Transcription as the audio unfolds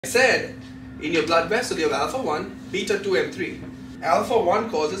I said in your blood vessel you have alpha 1, beta 2, M3. Alpha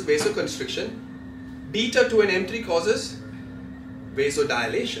 1 causes vasoconstriction, beta 2 and M3 causes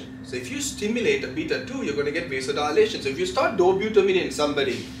vasodilation. So if you stimulate a beta 2, you're going to get vasodilation. So if you start Dobutamine in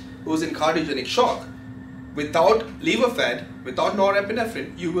somebody who's in cardiogenic shock without liver fed, without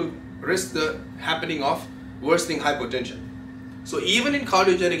norepinephrine, you will risk the happening of worsening hypotension. So even in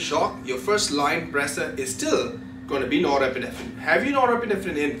cardiogenic shock, your first line pressor is still going to be norepinephrine. Have you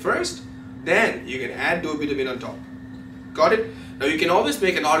norepinephrine in first, then you can add Dobutamine on top. Got it? Now you can always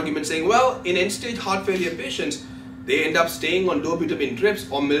make an argument saying, well, in end-stage heart failure patients, they end up staying on Dobutamine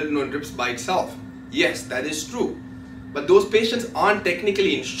drips or milrinone drips by itself. Yes, that is true. But those patients aren't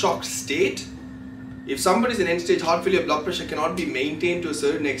technically in shock state. If somebody's in end-stage heart failure, blood pressure cannot be maintained to a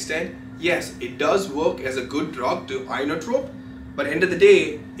certain extent. Yes, it does work as a good drug to inotrope. But end of the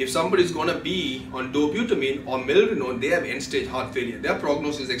day, if somebody's going to be on Dobutamine or milrinone, they have end-stage heart failure. Their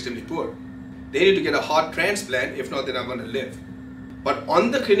prognosis is extremely poor. They need to get a heart transplant, if not, they're not going to live. But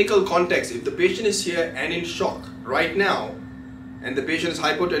on the clinical context, if the patient is here and in shock right now, and the patient is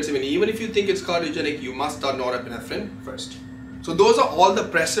hypotensive, and even if you think it's cardiogenic, you must start norepinephrine first. So those are all the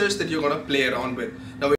pressors that you're going to play around with. Now,